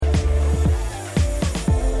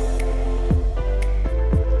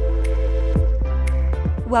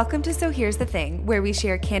Welcome to So Here's the Thing, where we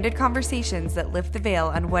share candid conversations that lift the veil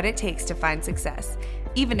on what it takes to find success,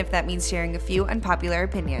 even if that means sharing a few unpopular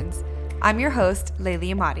opinions. I'm your host,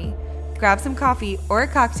 Laylee Amati. Grab some coffee or a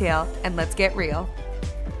cocktail, and let's get real.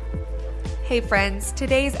 Hey friends,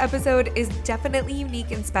 today's episode is definitely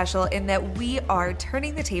unique and special in that we are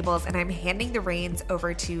turning the tables and I'm handing the reins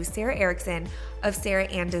over to Sarah Erickson of Sarah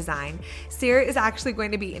and Design. Sarah is actually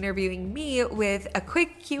going to be interviewing me with a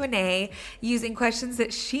quick Q&A using questions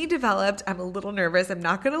that she developed. I'm a little nervous, I'm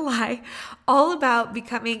not going to lie, all about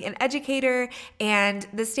becoming an educator and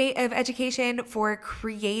the state of education for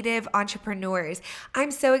creative entrepreneurs.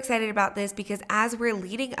 I'm so excited about this because as we're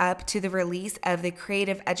leading up to the release of the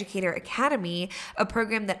Creative Educator Academy, a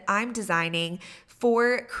program that I'm designing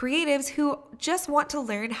for creatives who just want to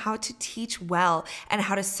learn how to teach well and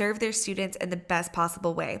how to serve their students in the best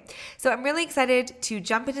possible way. So I'm really excited to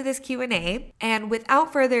jump into this Q&A. And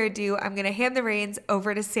without further ado, I'm going to hand the reins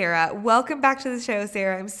over to Sarah. Welcome back to the show,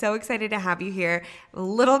 Sarah. I'm so excited to have you here. I'm a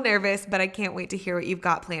little nervous, but I can't wait to hear what you've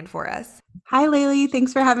got planned for us. Hi, Laylee.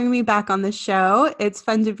 Thanks for having me back on the show. It's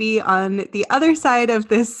fun to be on the other side of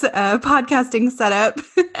this podcasting setup,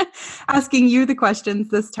 asking you the questions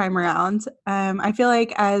this time around. I feel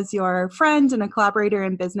like as your friend and a collaborator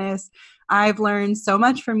in business, I've learned so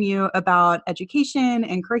much from you about education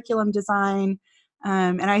and curriculum design.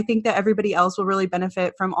 And I think that everybody else will really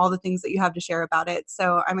benefit from all the things that you have to share about it.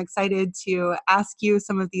 So I'm excited to ask you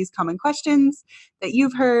some of these common questions that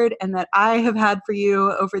you've heard and that I have had for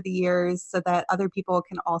you over the years so that other people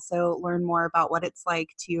can also learn more about what it's like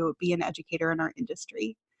to be an educator in our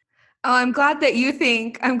industry. Oh, I'm glad you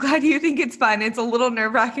think it's fun. It's a little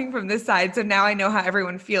nerve-wracking from this side. So now I know how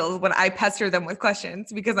everyone feels when I pester them with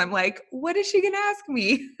questions because I'm like, what is she going to ask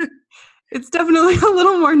me? It's definitely a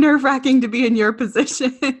little more nerve-wracking to be in your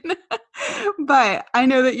position, but I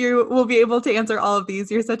know that you will be able to answer all of these.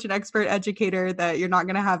 You're such an expert educator that you're not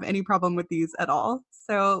going to have any problem with these at all.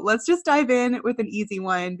 So let's just dive in with an easy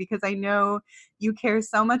one because I know you care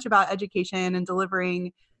so much about education and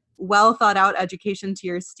delivering well thought out education to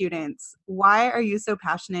your students. Why are you so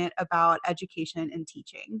passionate about education and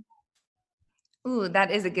teaching? Ooh, that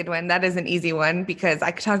is a good one. That is an easy one because I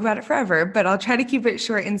could talk about it forever, but I'll try to keep it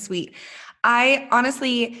short and sweet. I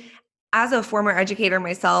honestly, as a former educator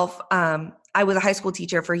myself, I was a high school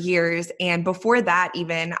teacher for years. And before that,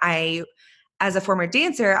 even as a former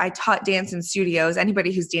dancer, I taught dance in studios.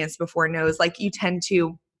 Anybody who's danced before knows, like, you tend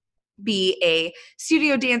to be a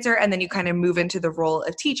studio dancer and then you kind of move into the role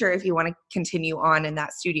of teacher if you want to continue on in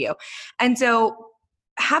that studio. And so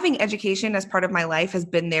having education as part of my life has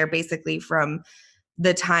been there basically from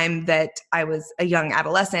the time that I was a young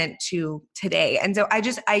adolescent to today. And so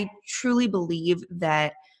I truly believe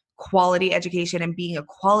that quality education and being a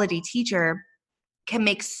quality teacher can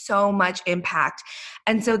make so much impact.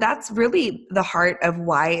 And so that's really the heart of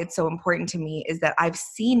why it's so important to me is that I've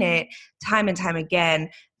seen it time and time again,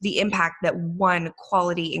 the impact that one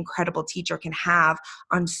quality, incredible teacher can have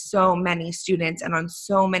on so many students and on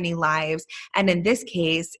so many lives. And in this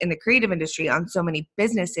case, in the creative industry, on so many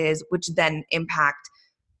businesses, which then impact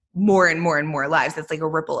more and more and more lives. It's like a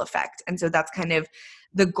ripple effect. And so that's kind of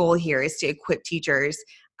the goal here is to equip teachers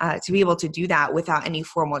to be able to do that without any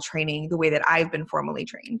formal training, the way that I've been formally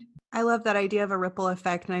trained. I love that idea of a ripple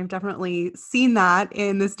effect, and I've definitely seen that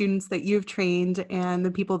in the students that you've trained and the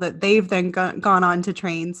people that they've then gone on to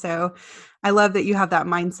train. So I love that you have that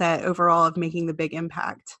mindset overall of making the big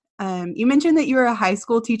impact. You mentioned that you were a high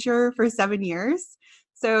school teacher for 7 years.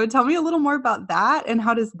 So tell me a little more about that, and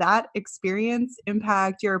how does that experience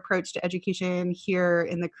impact your approach to education here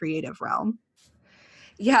in the creative realm?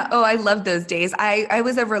 Yeah. Oh, I love those days. I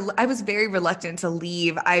was very reluctant to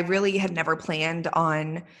leave. I really had never planned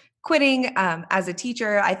on quitting as a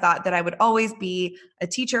teacher. I thought that I would always be a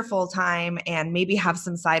teacher full time and maybe have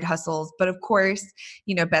some side hustles. But of course,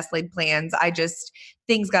 best laid plans.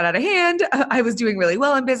 Things got out of hand. I was doing really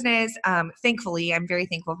well in business. Thankfully, I'm very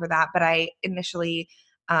thankful for that. But I initially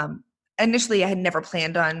I had never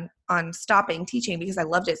planned on stopping teaching because I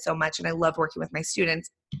loved it so much and I loved working with my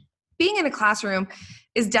students. Being in a classroom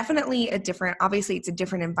is definitely obviously it's a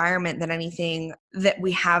different environment than anything that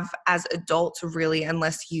we have as adults really,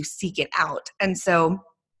 unless you seek it out. And so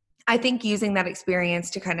I think using that experience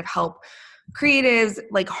to kind of help creatives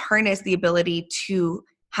like harness the ability to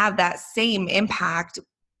have that same impact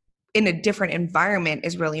in a different environment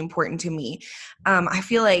is really important to me. I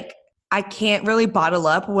feel like I can't really bottle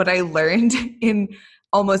up what I learned in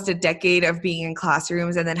almost a decade of being in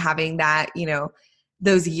classrooms and then having that,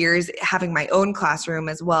 those years having my own classroom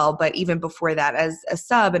as well. But even before that, as a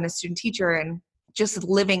sub and a student teacher and just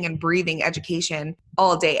living and breathing education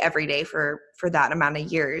all day, every day for that amount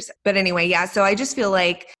of years. But anyway, yeah. So I just feel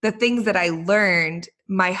like the things that I learned,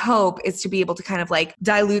 my hope is to be able to kind of like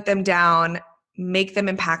dilute them down, make them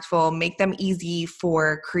impactful, make them easy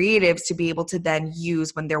for creatives to be able to then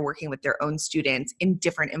use when they're working with their own students in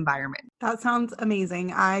different environments. That sounds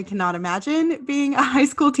amazing. I cannot imagine being a high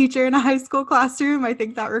school teacher in a high school classroom. I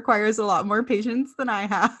think that requires a lot more patience than I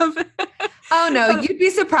have. Oh no, you'd be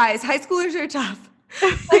surprised. High schoolers are tough.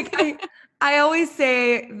 Like I always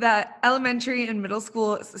say that elementary and middle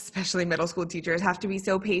school, especially middle school teachers, have to be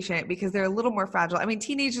so patient because they're a little more fragile. I mean,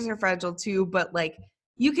 teenagers are fragile too, but like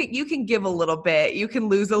you can give a little bit, you can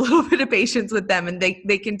lose a little bit of patience with them, and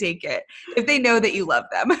they can take it if they know that you love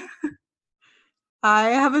them. I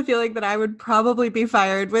have a feeling that I would probably be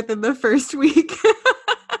fired within the first week.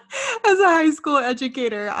 As a high school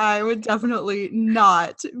educator, I would definitely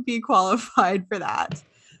not be qualified for that.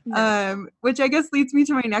 No. Which I guess leads me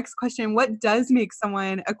to my next question. What does make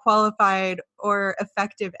someone a qualified or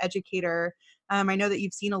effective educator? I know that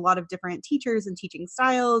you've seen a lot of different teachers and teaching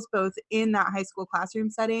styles, both in that high school classroom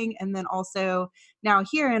setting and then also now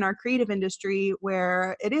here in our creative industry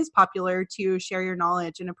where it is popular to share your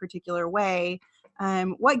knowledge in a particular way.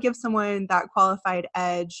 What gives someone that qualified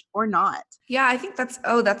edge or not? Yeah, I think that's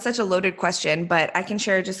such a loaded question, but I can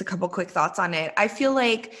share just a couple quick thoughts on it. I feel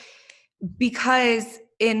like because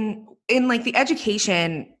in like the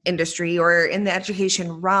education industry or in the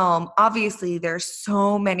education realm, obviously there's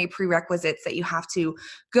so many prerequisites that you have to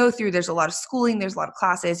go through. There's a lot of schooling, there's a lot of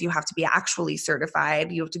classes, you have to be actually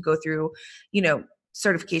certified, you have to go through,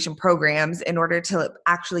 certification programs in order to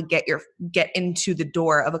actually get into the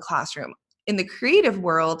door of a classroom. In the creative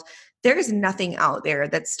world, there's nothing out there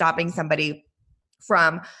that's stopping somebody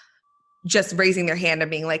from just raising their hand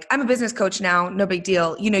and being like, I'm a business coach now, no big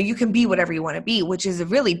deal. You can be whatever you want to be, which is a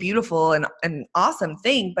really beautiful and an awesome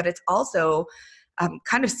thing, but it's also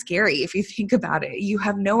kind of scary if you think about it. You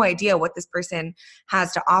have no idea what this person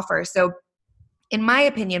has to offer. So in my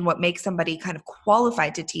opinion, what makes somebody kind of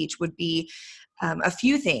qualified to teach would be a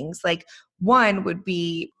few things. Like one would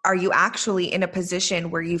be, are you actually in a position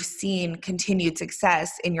where you've seen continued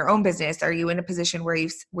success in your own business? Are you in a position where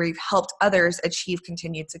you've helped others achieve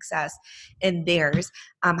continued success in theirs?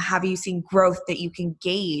 Have you seen growth that you can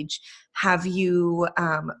gauge? Have you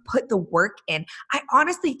put the work in? I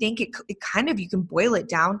honestly think it kind of, you can boil it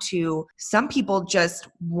down to some people just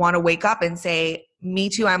want to wake up and say, me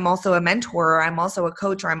too, I'm also a mentor, or I'm also a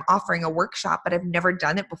coach, or I'm offering a workshop, but I've never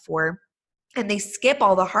done it before. And they skip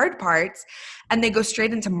all the hard parts and they go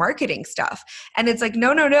straight into marketing stuff. And it's like,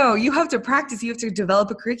 no, you have to practice. You have to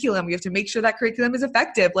develop a curriculum. You have to make sure that curriculum is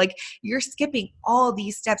effective. Like, you're skipping all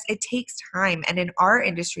these steps. It takes time. And in our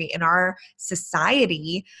industry, in our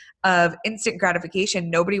society of instant gratification,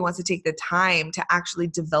 nobody wants to take the time to actually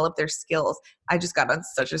develop their skills. I just got on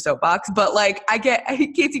such a soapbox, but like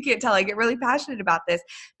in case you can't tell, I get really passionate about this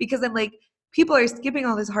because I'm like, people are skipping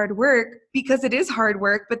all this hard work because it is hard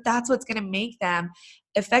work, but that's what's going to make them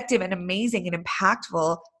effective and amazing and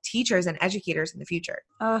impactful teachers and educators in the future.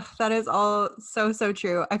 Oh, that is all so, so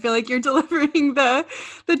true. I feel like you're delivering the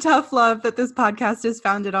tough love that this podcast is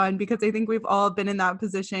founded on, because I think we've all been in that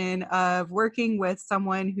position of working with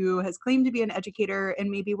someone who has claimed to be an educator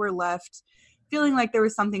and maybe we're left feeling like there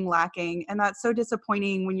was something lacking. And that's so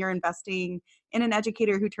disappointing when you're investing in an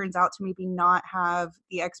educator who turns out to maybe not have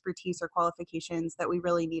the expertise or qualifications that we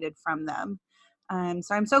really needed from them.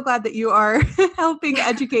 So I'm so glad that you are helping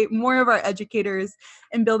educate more of our educators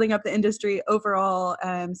and building up the industry overall,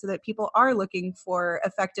 so that people are looking for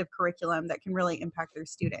effective curriculum that can really impact their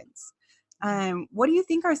students. What do you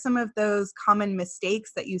think are some of those common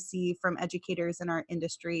mistakes that you see from educators in our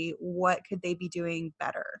industry? What could they be doing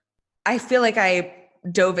better? I feel like I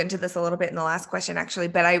dove into this a little bit in the last question, actually,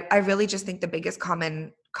 but I really just think the biggest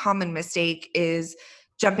common mistake is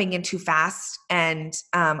jumping in too fast. And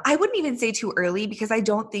I wouldn't even say too early, because I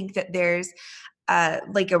don't think that there's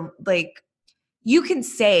you can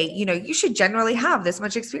say, you should generally have this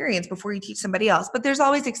much experience before you teach somebody else, but there's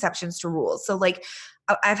always exceptions to rules. So like,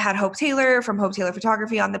 I've had Hope Taylor from Hope Taylor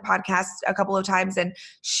Photography on the podcast a couple of times. And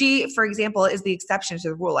she, for example, is the exception to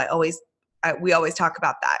the rule. We always talk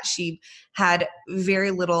about that. She had very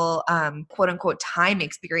little quote unquote time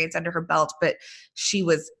experience under her belt, but she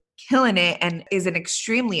was killing it and is an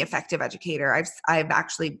extremely effective educator. I've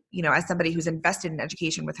actually, as somebody who's invested in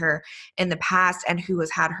education with her in the past and who has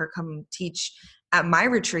had her come teach at my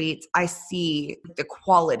retreats, I see the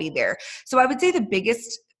quality there. So I would say the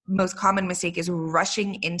biggest, most common mistake is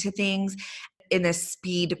rushing into things in a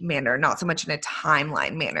speed manner, not so much in a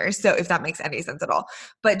timeline manner. So if that makes any sense at all,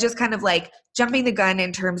 but just kind of like jumping the gun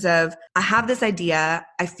in terms of, I have this idea,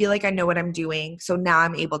 I feel like I know what I'm doing, so now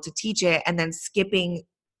I'm able to teach it, and then skipping,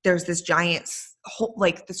 there's this giant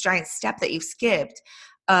this giant step that you've skipped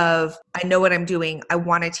of, I know what I'm doing, I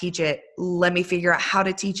want to teach it, let me figure out how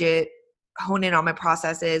to teach it, hone in on my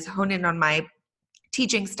processes, hone in on my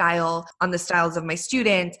teaching style, on the styles of my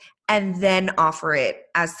students, and then offer it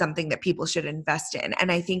as something that people should invest in. And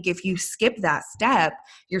I think if you skip that step,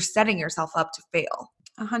 you're setting yourself up to fail.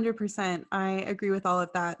 100%. I agree with all of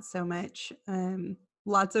that so much.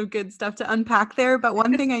 Lots of good stuff to unpack there. But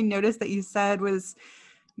one thing I noticed that you said was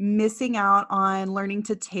missing out on learning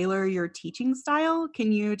to tailor your teaching style.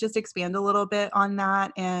 Can you just expand a little bit on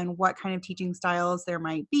that and what kind of teaching styles there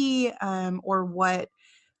might be, or what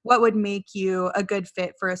would make you a good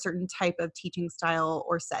fit for a certain type of teaching style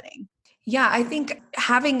or setting? Yeah, I think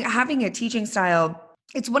having a teaching style,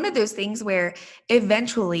 it's one of those things where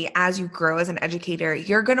eventually as you grow as an educator,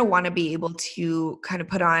 you're going to want to be able to kind of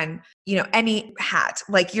put on, any hat.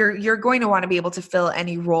 Like you're going to want to be able to fill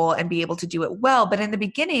any role and be able to do it well. But in the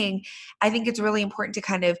beginning, I think it's really important to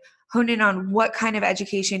kind of hone in on what kind of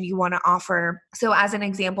education you want to offer. So as an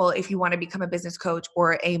example, if you want to become a business coach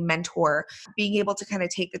or a mentor, being able to kind of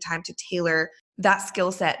take the time to tailor that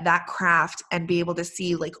skill set, that craft, and be able to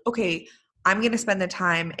see like, okay, I'm going to spend the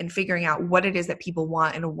time in figuring out what it is that people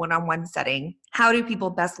want in a one-on-one setting. How do people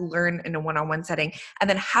best learn in a one-on-one setting? And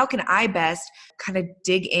then how can I best kind of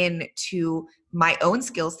dig into my own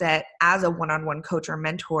skill set as a one-on-one coach or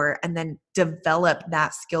mentor, and then develop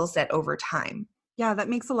that skill set over time? Yeah, that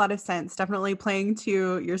makes a lot of sense. Definitely playing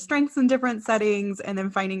to your strengths in different settings and then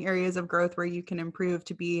finding areas of growth where you can improve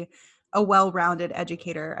to be a well-rounded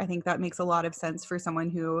educator. I think that makes a lot of sense for someone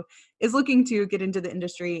who is looking to get into the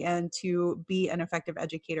industry and to be an effective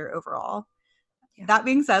educator overall. Yeah. That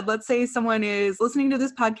being said, let's say someone is listening to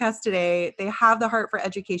this podcast today, they have the heart for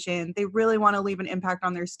education, they really want to leave an impact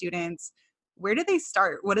on their students. Where do they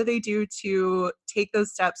start? What do they do to take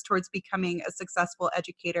those steps towards becoming a successful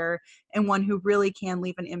educator and one who really can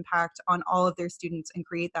leave an impact on all of their students and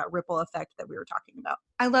create that ripple effect that we were talking about?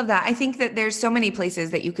 I love that. I think that there's so many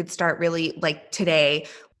places that you could start really like today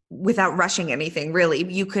without rushing anything, really.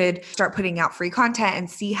 You could start putting out free content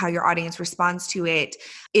and see how your audience responds to it.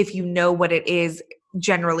 If you know what it is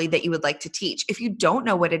generally that you would like to teach. If you don't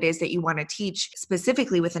know what it is that you want to teach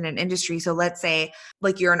specifically within an industry, so let's say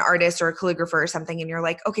like you're an artist or a calligrapher or something and you're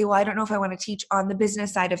like, okay, well, I don't know if I want to teach on the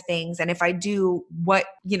business side of things. And if I do, what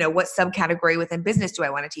subcategory within business do I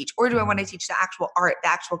want to teach? Or do I want to teach the actual art, the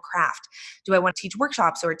actual craft? Do I want to teach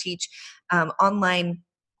workshops or teach online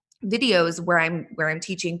videos where I'm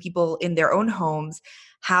teaching people in their own homes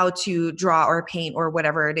how to draw or paint or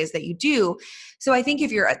whatever it is that you do? So I think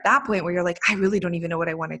if you're at that point where you're like, I really don't even know what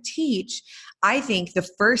I want to teach, I think the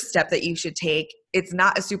first step that you should take, it's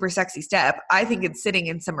not a super sexy step. I think it's sitting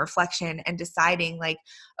in some reflection and deciding like,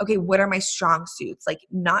 okay, what are my strong suits? Like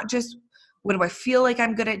not just what do I feel like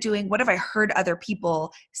I'm good at doing? What have I heard other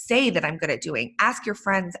people say that I'm good at doing? Ask your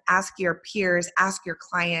friends, ask your peers, ask your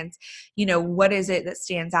clients, what is it that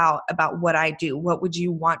stands out about what I do? What would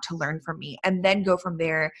you want to learn from me? And then go from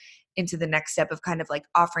there into the next step of kind of like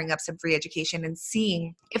offering up some free education and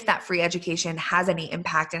seeing if that free education has any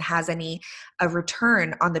impact and has any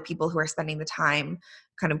return on the people who are spending the time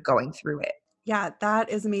kind of going through it. Yeah,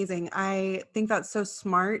 that is amazing. I think that's so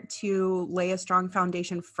smart to lay a strong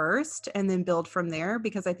foundation first and then build from there,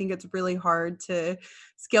 because I think it's really hard to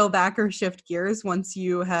scale back or shift gears once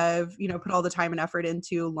you have, put all the time and effort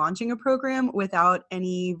into launching a program without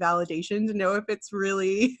any validation to know if it's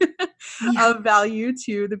really Yeah. of value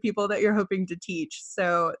to the people that you're hoping to teach.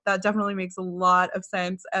 So that definitely makes a lot of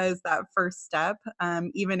sense as that first step.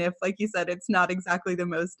 Even if, like you said, it's not exactly the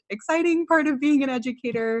most exciting part of being an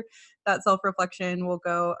educator, that self-reflection will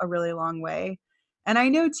go a really long way. And I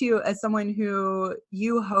know too, as someone who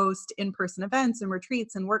you host in-person events and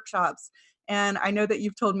retreats and workshops, and I know that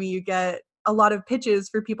you've told me you get a lot of pitches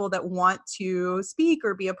for people that want to speak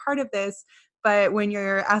or be a part of this, but when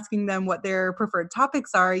you're asking them what their preferred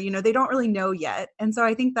topics are, they don't really know yet. And so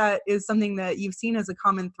I think that is something that you've seen as a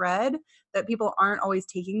common thread, that people aren't always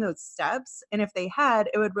taking those steps. And if they had,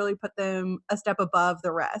 it would really put them a step above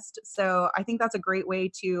the rest. So I think that's a great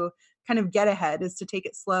way to kind of get ahead, is to take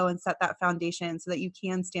it slow and set that foundation so that you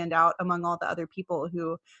can stand out among all the other people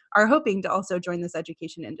who are hoping to also join this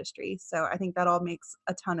education industry. So I think that all makes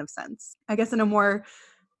a ton of sense. I guess in a more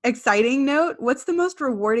exciting note, what's the most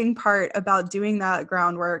rewarding part about doing that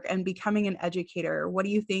groundwork and becoming an educator? What do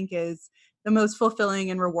you think is the most fulfilling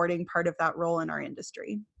and rewarding part of that role in our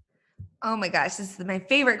industry? Oh my gosh, this is my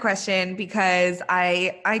favorite question because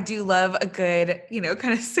I do love a good,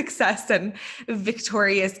 kind of success and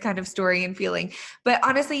victorious kind of story and feeling. But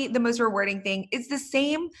honestly, the most rewarding thing is the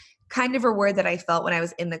same kind of reward that I felt when I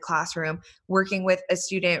was in the classroom working with a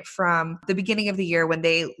student from the beginning of the year when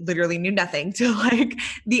they literally knew nothing to like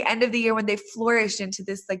the end of the year when they flourished into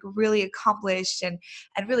this like really accomplished and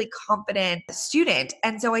really confident student.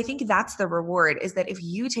 And so I think that's the reward, is that if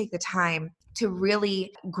you take the time to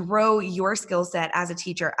really grow your skill set as a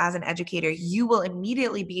teacher, as an educator, you will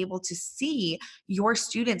immediately be able to see your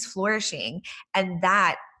students flourishing. And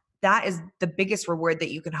that is the biggest reward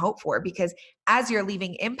that you can hope for, because as you're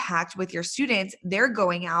leaving impact with your students, they're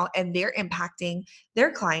going out and they're impacting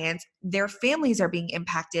their clients. Their families are being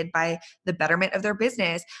impacted by the betterment of their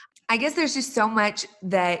business. I guess there's just so much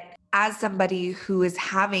that as somebody who is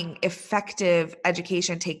having effective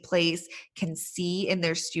education take place can see in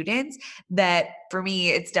their students, that for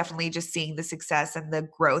me, it's definitely just seeing the success and the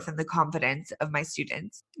growth and the confidence of my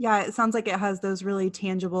students. Yeah, it sounds like it has those really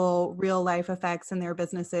tangible, real life effects in their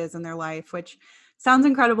businesses and their life, which sounds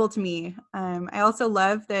incredible to me. I also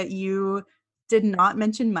love that you did not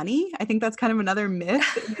mention money. I think that's kind of another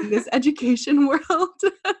myth in this education world.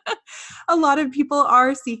 A lot of people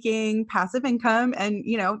are seeking passive income, and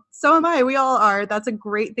so am I. We all are. That's a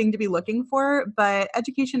great thing to be looking for, but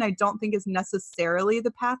education I don't think is necessarily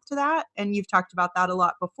the path to that, and you've talked about that a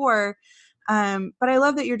lot before. But I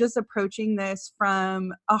love that you're just approaching this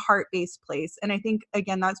from a heart-based place. And I think,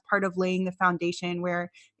 again, that's part of laying the foundation,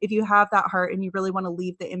 where if you have that heart and you really want to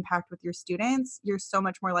leave the impact with your students, you're so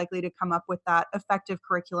much more likely to come up with that effective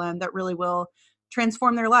curriculum that really will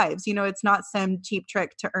transform their lives. It's not some cheap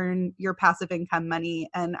trick to earn your passive income money.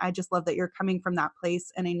 And I just love that you're coming from that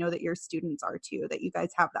place. And I know that your students are too, that you guys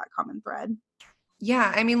have that common thread.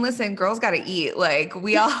 Yeah, I mean, listen, girls got to eat. Like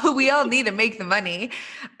we all we all need to make the money.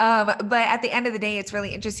 But at the end of the day, it's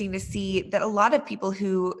really interesting to see that a lot of people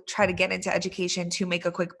who try to get into education to make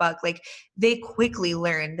a quick buck, like they quickly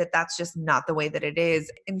learn that that's just not the way that it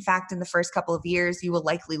is. In fact, in the first couple of years, you will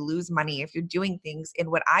likely lose money if you're doing things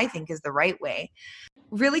in what I think is the right way.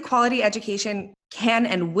 Really quality education can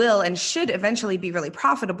and will and should eventually be really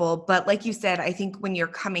profitable. But like you said, I think when you're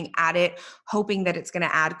coming at it, hoping that it's going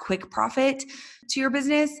to add quick profit to your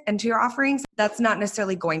business and to your offerings, that's not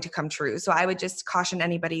necessarily going to come true. So I would just caution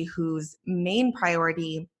anybody whose main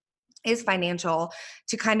priority is financial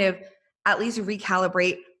to kind of at least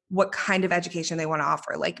recalibrate what kind of education they want to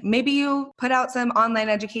offer. Like maybe you put out some online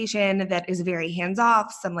education that is very hands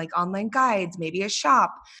off, some like online guides, maybe a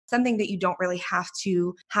shop, something that you don't really have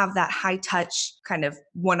to have that high touch kind of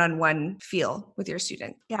one-on-one feel with your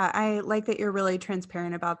students. Yeah, I like that you're really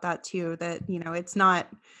transparent about that too, that, it's not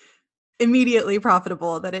immediately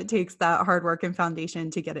profitable, that it takes that hard work and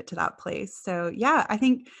foundation to get it to that place. So yeah, I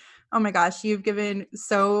think, oh my gosh, you've given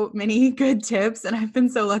so many good tips, and I've been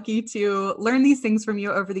so lucky to learn these things from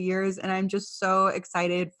you over the years. And I'm just so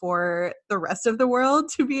excited for the rest of the world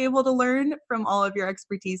to be able to learn from all of your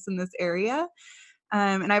expertise in this area.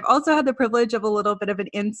 And I've also had the privilege of a little bit of an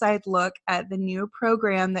inside look at the new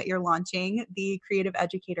program that you're launching, the Creative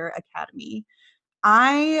Educator Academy.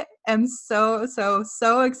 I am so, so,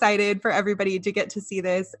 so excited for everybody to get to see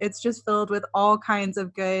this. It's just filled with all kinds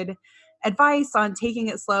of good advice on taking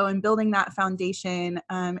it slow and building that foundation,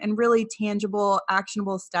 and really tangible,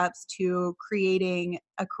 actionable steps to creating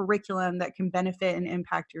a curriculum that can benefit and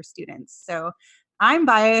impact your students. So I'm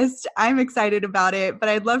biased. I'm excited about it, but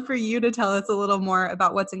I'd love for you to tell us a little more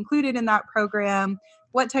about what's included in that program,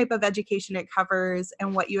 what type of education it covers,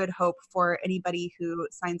 and what you would hope for anybody who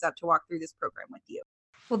signs up to walk through this program with you.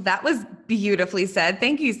 Well, that was beautifully said.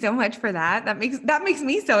 Thank you so much for that. That makes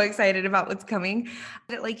me so excited about what's coming.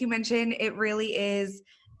 Like you mentioned, it really is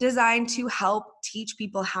designed to help teach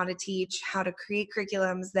people how to teach, how to create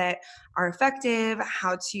curriculums that are effective,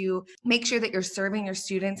 how to make sure that you're serving your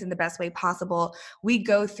students in the best way possible. We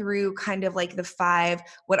go through kind of like the five,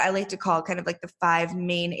 what I like to call kind of like the five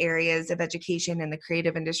main areas of education in the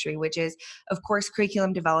creative industry, which is, of course,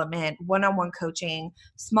 curriculum development, one-on-one coaching,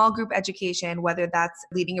 small group education, whether that's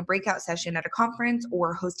leading a breakout session at a conference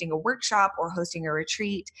or hosting a workshop or hosting a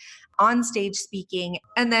retreat, on stage speaking.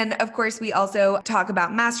 And then, of course, we also talk about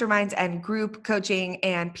masterminds and group coaching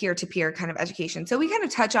and peer-to-peer kind of education. So we kind of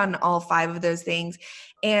touch on all five of those things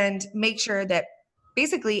and make sure that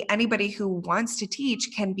basically anybody who wants to teach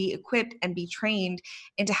can be equipped and be trained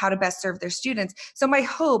into how to best serve their students. So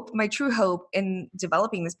my true hope in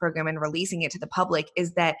developing this program and releasing it to the public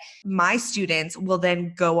is that my students will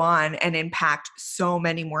then go on and impact so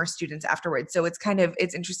many more students afterwards. So it's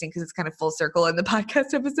interesting because it's kind of full circle in the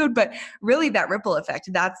podcast episode, but really that ripple effect,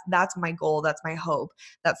 that's my goal. That's my hope.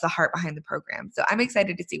 That's the heart behind the program. So I'm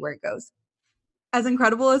excited to see where it goes. As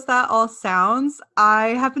incredible as that all sounds, I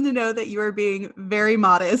happen to know that you are being very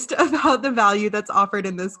modest about the value that's offered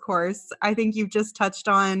in this course. I think you've just touched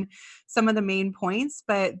on some of the main points,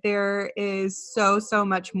 but there is so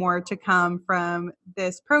much more to come from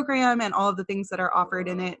this program and all of the things that are offered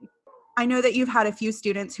in it. I know that you've had a few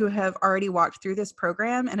students who have already walked through this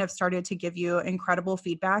program and have started to give you incredible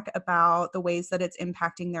feedback about the ways that it's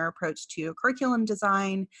impacting their approach to curriculum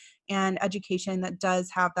design and education that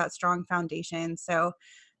does have that strong foundation. So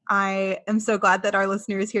I am so glad that our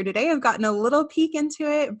listeners here today have gotten a little peek into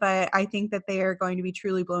it, but I think that they are going to be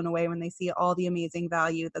truly blown away when they see all the amazing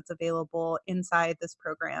value that's available inside this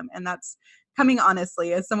program. And that's coming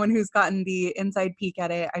honestly, as someone who's gotten the inside peek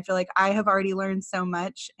at it, I feel like I have already learned so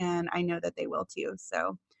much, and I know that they will too.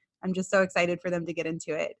 So I'm just so excited for them to get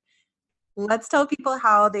into it. Let's tell people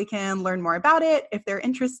how they can learn more about it if they're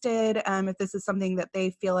interested, if this is something that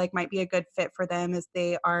they feel like might be a good fit for them as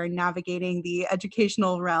they are navigating the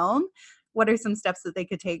educational realm. What are some steps that they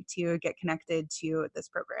could take to get connected to this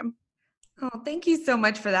program? Oh, thank you so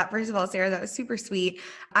much for that. First of all, Sarah, that was super sweet.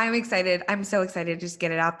 I'm excited. I'm so excited to just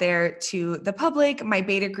get it out there to the public. My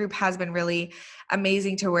beta group has been really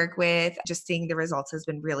amazing to work with. Just seeing the results has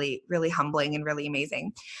been really, really humbling and really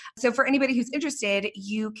amazing. So for anybody who's interested,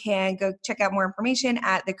 you can go check out more information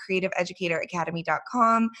at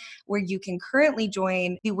thecreativeeducatoracademy.com, where you can currently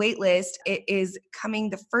join the waitlist. It is coming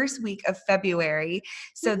the first week of February.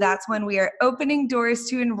 So that's when we are opening doors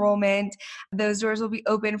to enrollment. Those doors will be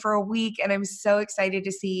open for a week, and I'm so excited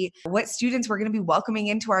to see what students we're going to be welcoming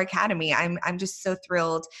into our academy. I'm just so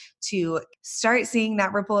thrilled to start seeing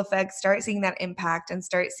that ripple effect, start seeing that impact, and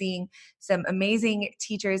start seeing some amazing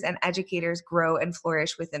teachers and educators grow and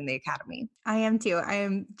flourish within the academy. I am too. I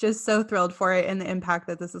am just so thrilled for it and the impact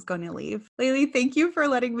that this is going to leave. Laylee, thank you for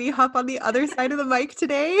letting me hop on the other side of the mic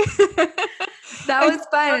today. That was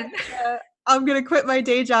fun. I'm going to quit my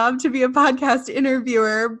day job to be a podcast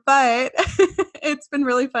interviewer, but it's been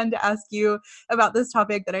really fun to ask you about this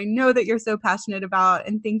topic that I know that you're so passionate about.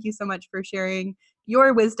 And thank you so much for sharing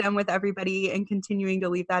your wisdom with everybody and continuing to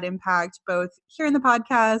leave that impact both here in the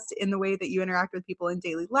podcast, in the way that you interact with people in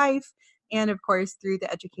daily life, and of course through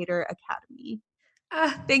the Educator Academy.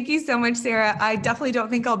 Thank you so much, Sarah. I definitely don't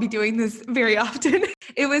think I'll be doing this very often.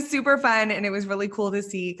 It was super fun, and it was really cool to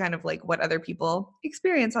see kind of like what other people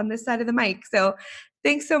experience on this side of the mic. So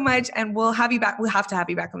thanks so much, and we'll have you back. We'll have to have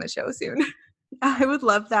you back on the show soon. I would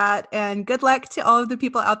love that. And good luck to all of the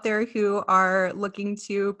people out there who are looking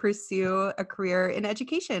to pursue a career in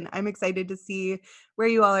education. I'm excited to see where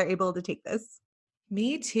you all are able to take this.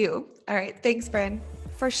 Me too. All right. Thanks, Bren.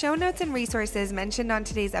 For show notes and resources mentioned on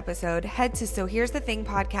today's episode, head to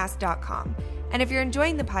sohere'sthethingpodcast.com. And if you're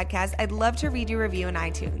enjoying the podcast, I'd love to read your review in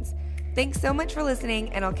iTunes. Thanks so much for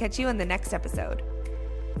listening, and I'll catch you in the next episode.